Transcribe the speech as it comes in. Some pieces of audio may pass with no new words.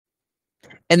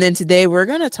And then today we're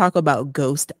going to talk about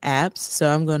ghost apps. So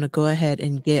I'm going to go ahead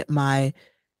and get my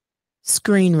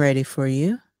screen ready for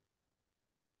you.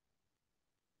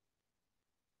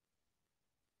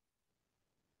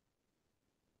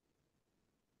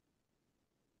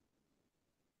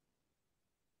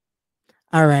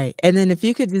 All right. And then if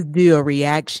you could just do a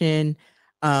reaction,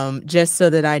 just so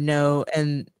that I know.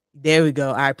 And there we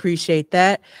go. I appreciate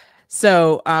that.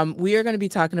 So we are going to be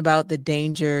talking about the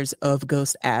dangers of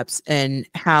ghost apps and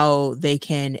how they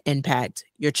can impact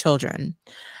your children.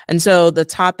 And so the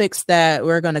topics that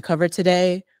we're going to cover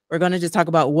today, we're going to just talk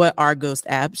about what are ghost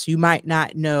apps. You might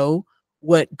not know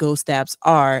what ghost apps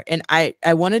are. And I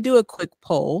want to do a quick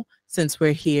poll since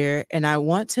we're here. And I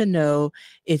want to know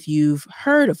if you've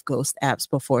heard of ghost apps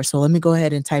before. So let me go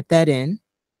ahead and type that in.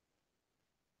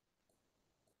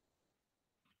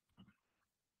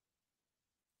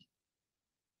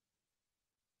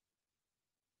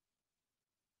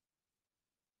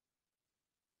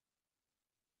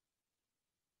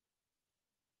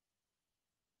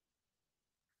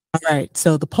 All right.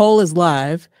 So the poll is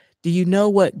live. Do you know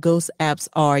what ghost apps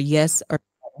are? Yes or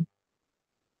no?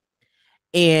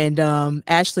 And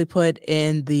Ashley put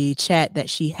in the chat that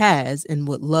she has and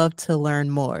would love to learn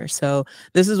more. So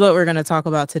this is what we're going to talk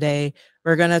about today.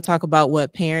 We're going to talk about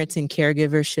what parents and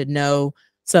caregivers should know,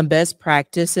 some best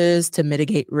practices to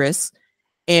mitigate risks,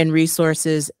 and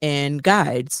resources and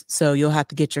guides. So you'll have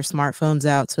to get your smartphones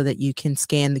out so that you can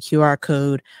scan the QR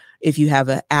code if you have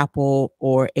an Apple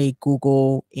or a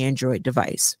Google Android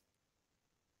device.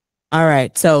 All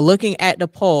right. So looking at the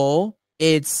poll,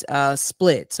 it's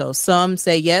split. So some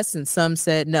say yes and some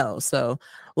said no. So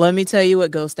let me tell you what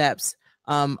ghost apps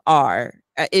are.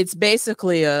 It's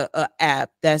basically a app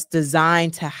that's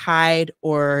designed to hide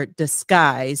or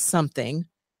disguise something,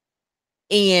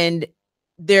 and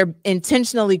they're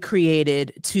intentionally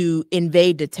created to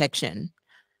invade detection.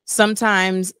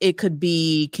 Sometimes it could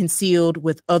be concealed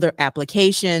with other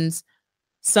applications.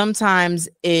 Sometimes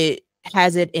it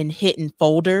has it in hidden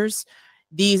folders.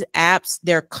 These apps,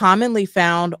 they're commonly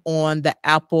found on the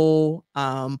Apple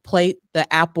App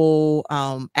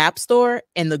Store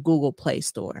and the Google Play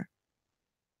Store.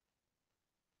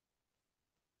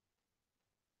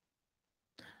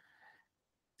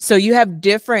 So you have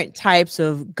different types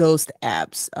of ghost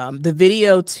apps. The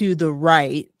video to the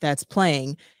right that's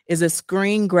playing is a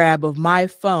screen grab of my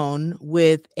phone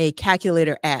with a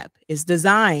calculator app. It's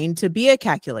designed to be a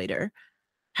calculator.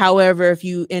 However, if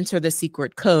you enter the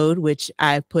secret code, which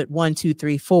I put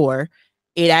 1234,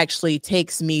 it actually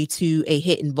takes me to a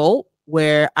hidden vault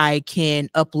where I can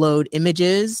upload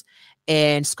images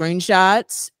and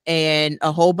screenshots and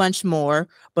a whole bunch more.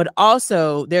 But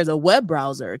also there's a web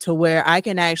browser to where I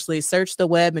can actually search the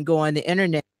web and go on the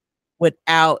internet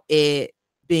without it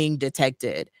being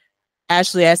detected.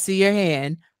 Ashley, I see your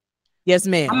hand. Yes,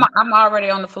 ma'am. I'm already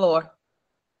on the floor.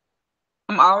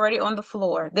 I'm already on the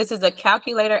floor. This is a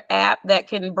calculator app that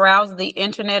can browse the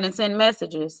internet and send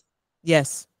messages.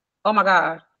 Yes. Oh my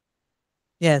God.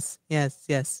 Yes, yes,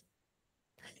 yes.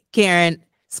 Karen,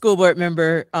 school board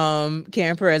member,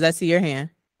 Karen Perez, I see your hand.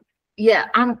 Yeah,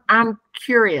 I'm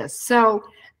curious. So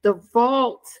the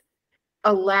vault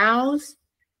allows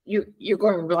you're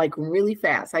going like really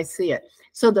fast. I see it.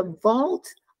 So the vault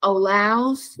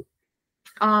allows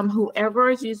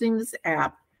whoever is using this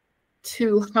app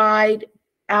to hide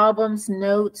albums,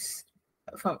 notes.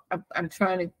 I'm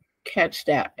trying to catch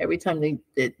that every time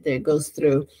they goes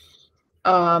through.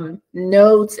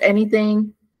 Notes,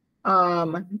 anything,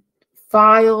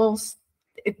 files.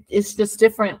 It's just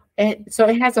different. And so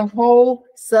it has a whole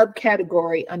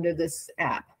subcategory under this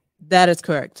app. That is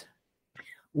correct.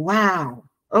 Wow.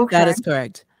 Okay. That is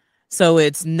correct. So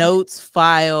it's notes,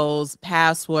 files,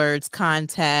 passwords,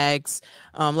 contacts.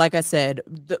 Like I said,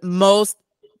 most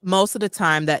of the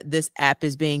time that this app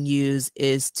is being used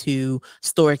is to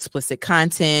store explicit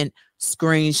content,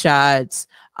 screenshots,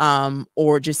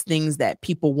 or just things that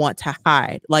people want to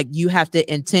hide. Like you have to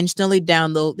intentionally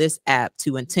download this app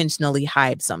to intentionally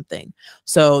hide something.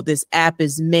 So this app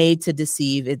is made to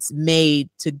deceive. It's made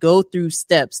to go through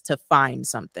steps to find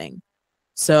something.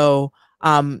 So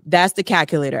that's the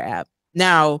calculator app.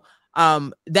 Now,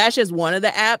 that's just one of the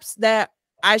apps that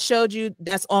I showed you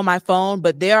that's on my phone,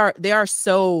 but there are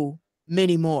so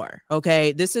many more.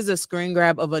 Okay. This is a screen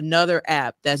grab of another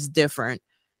app that's different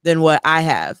than what I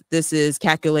have. This is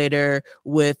calculator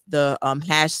with the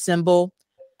hash symbol.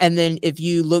 And then if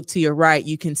you look to your right,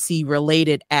 you can see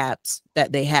related apps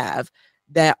that they have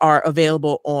that are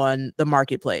available on the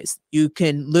marketplace. You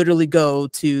can literally go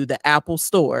to the Apple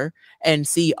Store and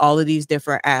see all of these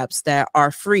different apps that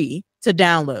are free to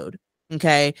download.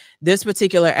 Okay. This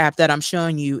particular app that I'm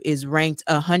showing you is ranked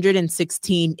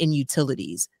 116 in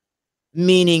utilities,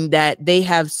 meaning that they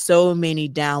have so many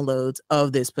downloads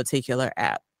of this particular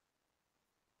app.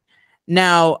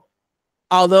 Now,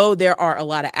 although there are a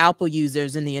lot of Apple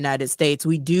users in the United States,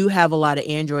 we do have a lot of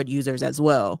Android users as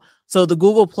well. So the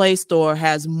Google Play Store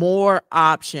has more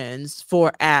options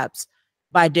for apps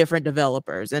by different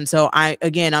developers. And so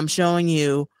I'm showing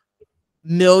you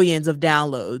millions of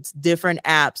downloads, different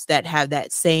apps that have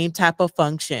that same type of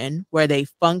function where they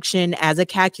function as a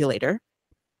calculator.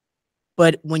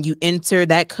 But when you enter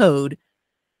that code,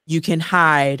 you can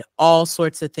hide all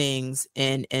sorts of things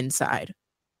inside.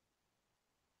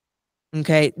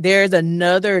 Okay, there's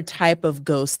another type of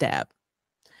ghost app,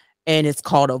 and it's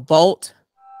called a vault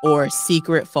or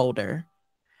secret folder.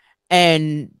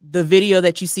 And the video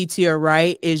that you see to your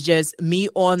right is just me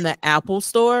on the Apple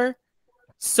Store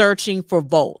searching for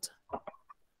Vault.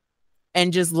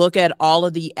 And just look at all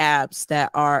of the apps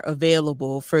that are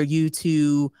available for you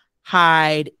to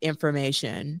hide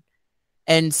information.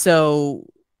 And so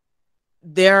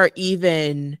there are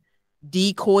even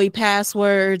decoy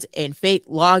passwords and fake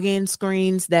login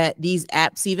screens that these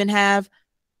apps even have.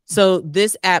 So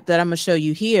this app that I'm going to show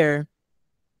you here,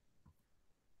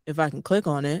 if I can click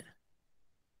on it.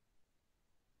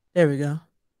 There we go.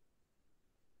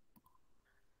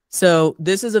 So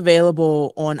this is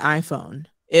available on iPhone.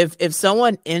 If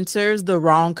someone enters the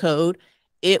wrong code,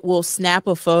 it will snap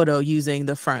a photo using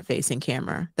the front-facing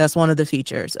camera. That's one of the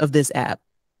features of this app.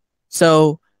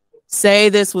 So say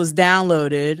this was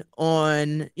downloaded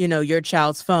on, your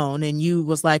child's phone, and you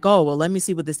was like, oh, well, let me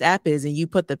see what this app is. And you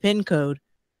put the PIN code.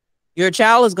 Your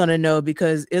child is going to know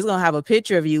because it's going to have a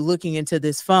picture of you looking into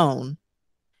this phone.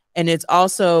 And it's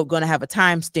also going to have a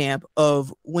timestamp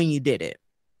of when you did it.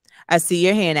 I see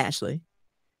your hand, Ashley.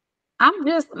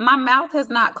 My mouth has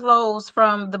not closed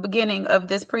from the beginning of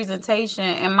this presentation.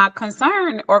 And my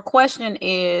concern or question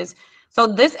is, so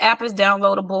this app is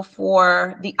downloadable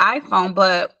for the iPhone,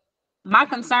 but my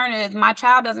concern is my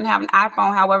child doesn't have an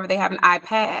iPhone. However, they have an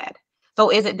iPad.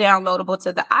 So is it downloadable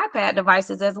to the iPad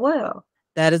devices as well?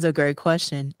 That is a great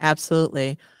question.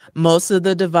 Absolutely. Most of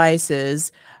the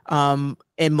devices and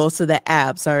most of the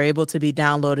apps are able to be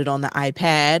downloaded on the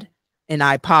iPad, an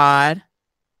iPod,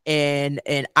 and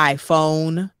an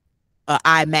iPhone,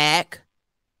 iMac.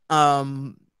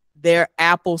 Their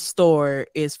Apple Store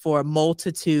is for a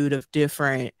multitude of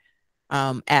different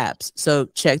apps. So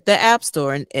check the App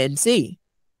Store and see.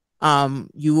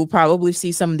 You will probably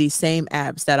see some of these same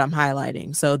apps that I'm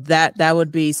highlighting. So that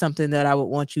would be something that I would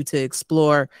want you to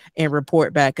explore and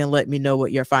report back and let me know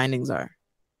what your findings are.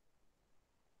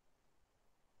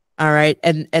 All right.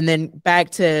 And then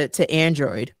back to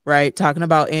Android, right? Talking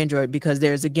about Android, because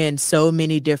there's, again, so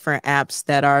many different apps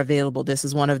that are available. This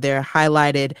is one of their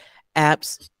highlighted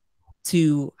apps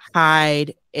to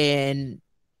hide and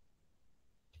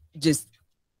just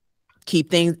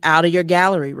keep things out of your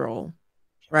gallery roll,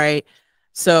 right?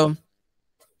 So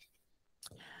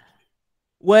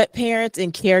what parents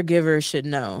and caregivers should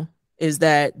know is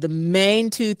that the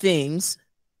main two things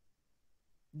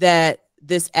that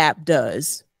this app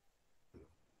does: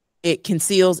 it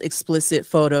conceals explicit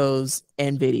photos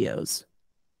and videos.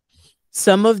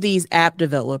 Some of these app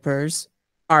developers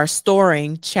are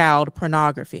storing child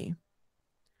pornography.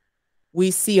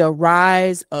 We see a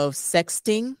rise of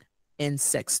sexting and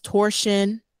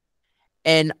sextortion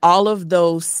and all of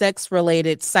those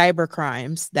sex-related cyber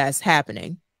crimes that's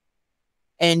happening.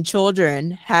 And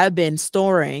children have been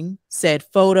storing said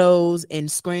photos and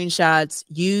screenshots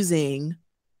using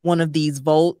one of these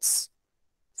vaults,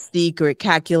 secret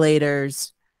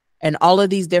calculators, and all of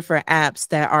these different apps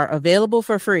that are available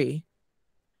for free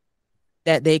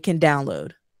that they can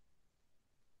download.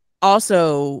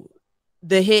 Also,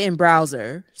 the hidden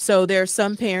browser. So there are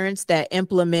some parents that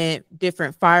implement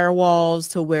different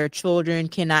firewalls to where children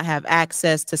cannot have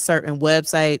access to certain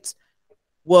websites.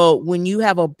 Well, when you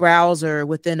have a browser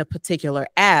within a particular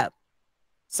app,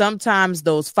 sometimes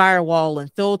those firewall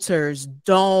and filters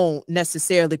don't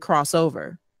necessarily cross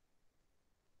over.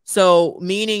 So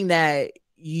meaning that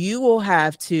you will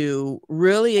have to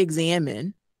really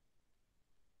examine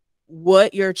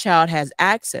what your child has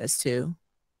access to,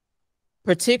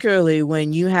 particularly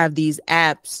when you have these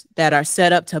apps that are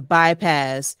set up to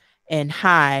bypass and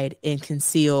hide and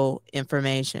conceal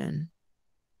information.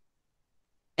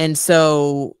 And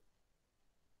so,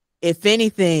 if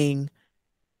anything,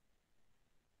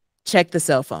 check the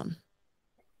cell phone.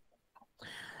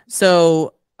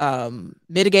 So,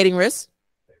 mitigating risks,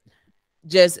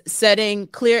 just setting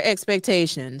clear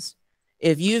expectations.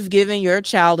 If you've given your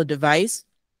child a device,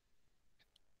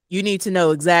 you need to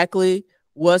know exactly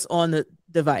what's on the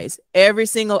device. Every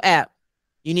single app.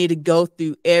 You need to go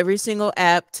through every single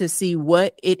app to see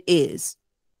what it is.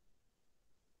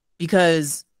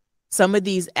 Because some of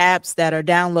these apps that are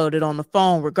downloaded on the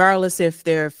phone, regardless if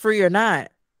they're free or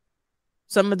not,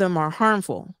 some of them are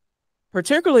harmful,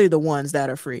 particularly the ones that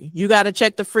are free. You got to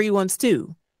check the free ones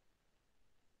too.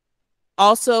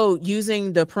 Also,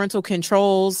 using the parental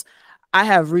controls, I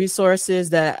have resources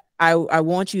that I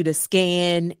want you to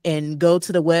scan and go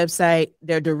to the website.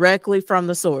 They're directly from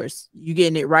the source. You're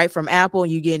getting it right from Apple,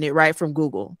 and you're getting it right from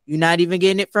Google. You're not even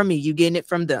getting it from me. You're getting it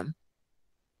from them.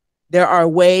 There are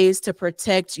ways to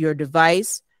protect your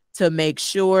device to make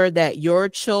sure that your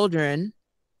children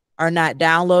are not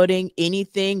downloading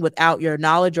anything without your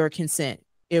knowledge or consent.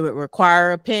 It would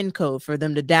require a PIN code for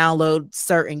them to download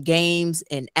certain games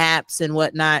and apps and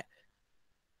whatnot.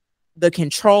 The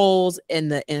controls and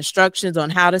the instructions on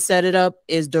how to set it up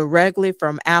is directly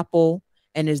from Apple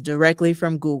and is directly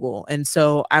from Google. And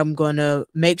so I'm going to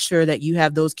make sure that you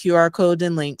have those QR codes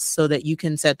and links so that you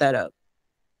can set that up.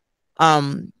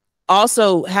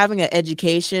 Also, having an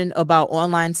education about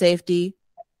online safety.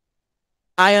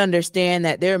 I understand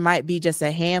that there might be just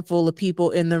a handful of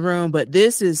people in the room, but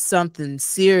this is something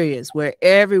serious where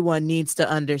everyone needs to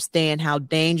understand how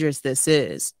dangerous this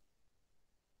is.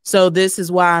 So this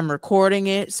is why I'm recording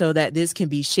it, so that this can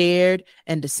be shared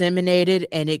and disseminated,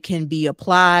 and it can be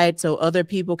applied so other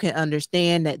people can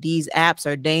understand that these apps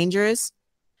are dangerous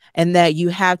and that you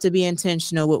have to be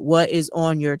intentional with what is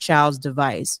on your child's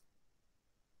device.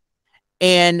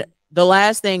 And the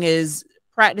last thing is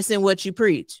practicing what you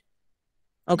preach.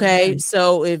 Okay.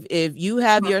 So if you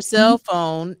have your cell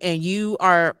phone and you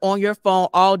are on your phone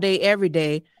all day, every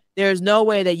day, there's no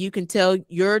way that you can tell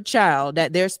your child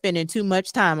that they're spending too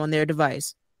much time on their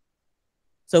device.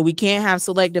 So we can't have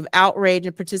selective outrage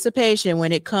and participation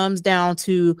when it comes down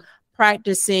to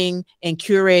practicing and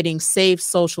curating safe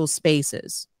social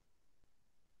spaces.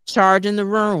 Charging the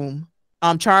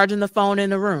phone in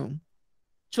the room.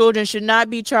 Children should not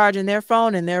be charging their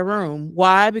phone in their room.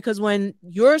 Why? Because when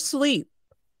you're asleep,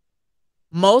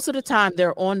 most of the time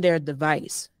they're on their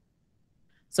device.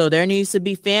 So there needs to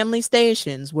be family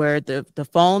stations where the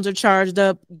phones are charged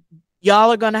up.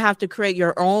 Y'all are going to have to create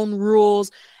your own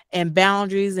rules and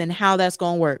boundaries and how that's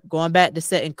going to work. Going back to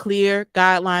setting clear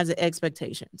guidelines and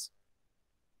expectations.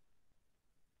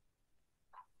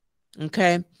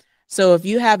 Okay. So if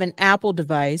you have an Apple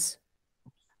device,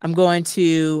 I'm going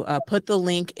to put the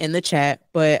link in the chat,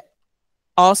 but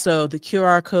also the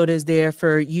QR code is there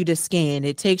for you to scan.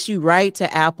 It takes you right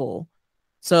to Apple.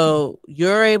 So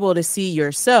you're able to see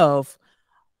yourself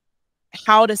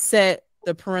how to set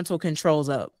the parental controls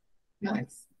up.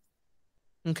 Nice.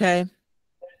 Okay.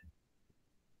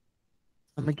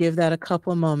 I'm going to give that a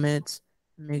couple of moments.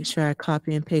 Make sure I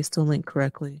copy and paste the link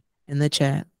correctly in the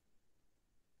chat.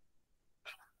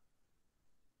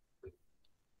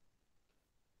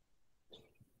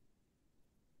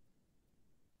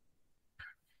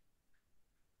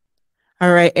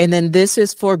 All right. And then this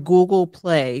is for Google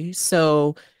Play.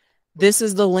 So this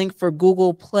is the link for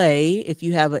Google Play if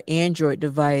you have an Android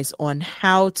device on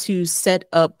how to set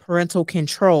up parental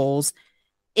controls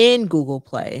in Google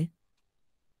Play.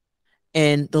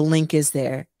 And the link is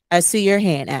there. I see your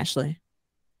hand, Ashley.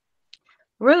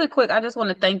 Really quick, I just want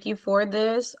to thank you for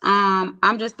this.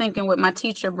 I'm just thinking with my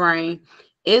teacher brain,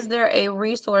 is there a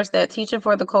resource that Teaching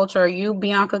for the Culture or you,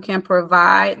 Bianca, can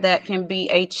provide that can be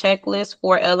a checklist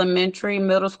for elementary,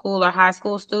 middle school, or high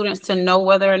school students to know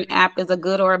whether an app is a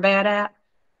good or a bad app?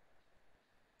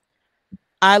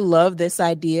 I love this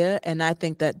idea, and I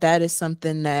think that that is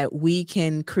something that we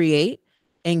can create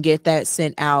and get that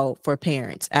sent out for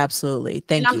parents. Absolutely.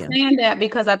 Thank you. I'm saying that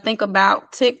because I think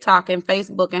about TikTok and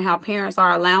Facebook and how parents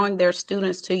are allowing their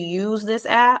students to use this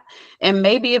app. And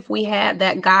maybe if we had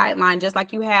that guideline, just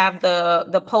like you have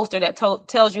the poster that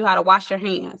tells you how to wash your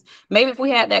hands, maybe if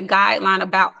we had that guideline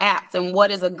about apps and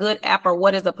what is a good app or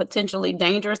what is a potentially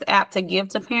dangerous app to give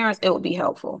to parents, it would be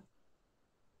helpful.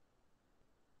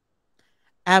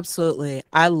 Absolutely.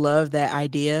 I love that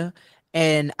idea.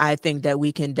 And I think that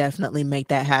we can definitely make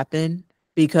that happen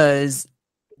because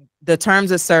the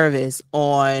terms of service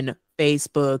on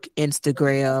Facebook,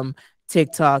 Instagram,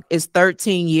 TikTok is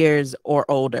 13 years or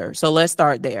older. So let's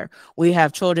start there. We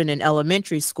have children in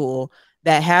elementary school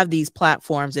that have these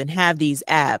platforms and have these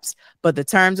apps, but the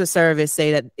terms of service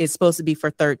say that it's supposed to be for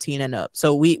 13 and up.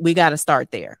 So we got to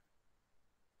start there.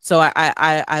 So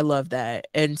I love that.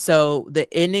 And so the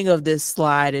ending of this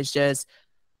slide is just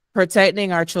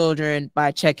protecting our children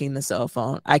by checking the cell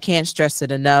phone. I can't stress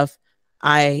it enough.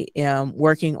 I am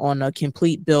working on a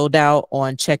complete build out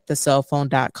on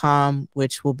checkthecellphone.com,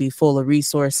 which will be full of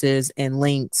resources and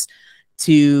links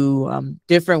to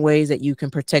different ways that you can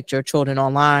protect your children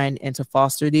online and to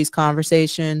foster these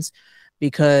conversations,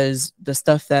 because the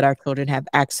stuff that our children have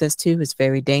access to is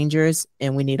very dangerous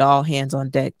and we need all hands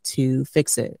on deck to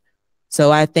fix it.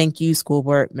 So I thank you, School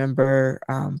Board Member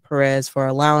Perez, for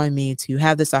allowing me to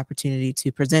have this opportunity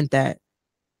to present that.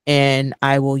 And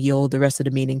I will yield the rest of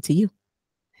the meeting to you.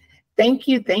 Thank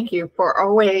you for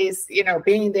always,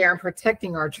 being there and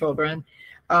protecting our children.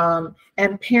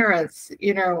 And parents,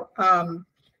 Bianca,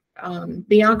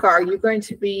 are you going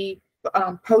to be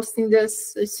posting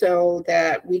this so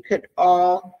that we could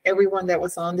everyone that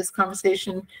was on this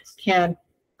conversation can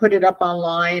put it up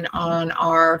online on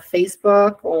our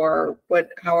Facebook, or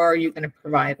how are you going to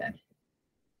provide it?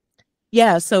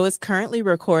 Yeah, so it's currently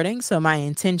recording. So my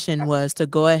intention was to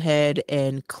go ahead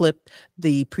and clip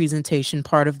the presentation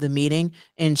part of the meeting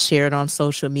and share it on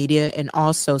social media. And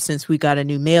also, since we got a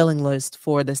new mailing list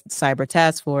for the Cyber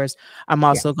Task Force, I'm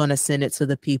also going to send it to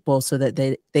the people so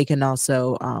that they can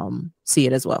also see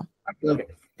it as well.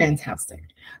 Fantastic.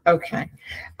 Okay.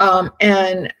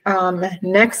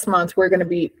 Next month, we're going to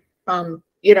be,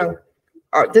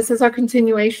 this is our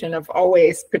continuation of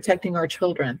always protecting our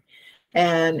children.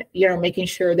 And, making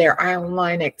sure their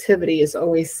online activity is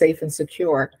always safe and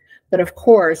secure. But of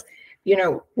course,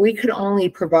 we could only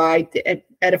provide the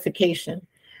edification.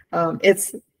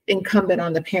 It's incumbent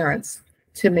on the parents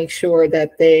to make sure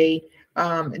that they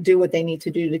do what they need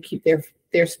to do to keep their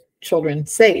children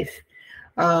safe.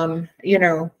 We'll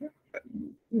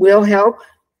help,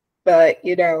 but,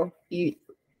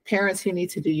 parents, you need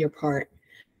to do your part.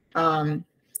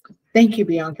 Thank you,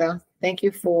 Bianca. Thank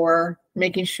you for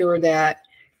making sure that,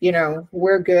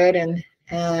 we're good and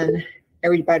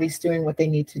everybody's doing what they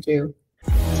need to do.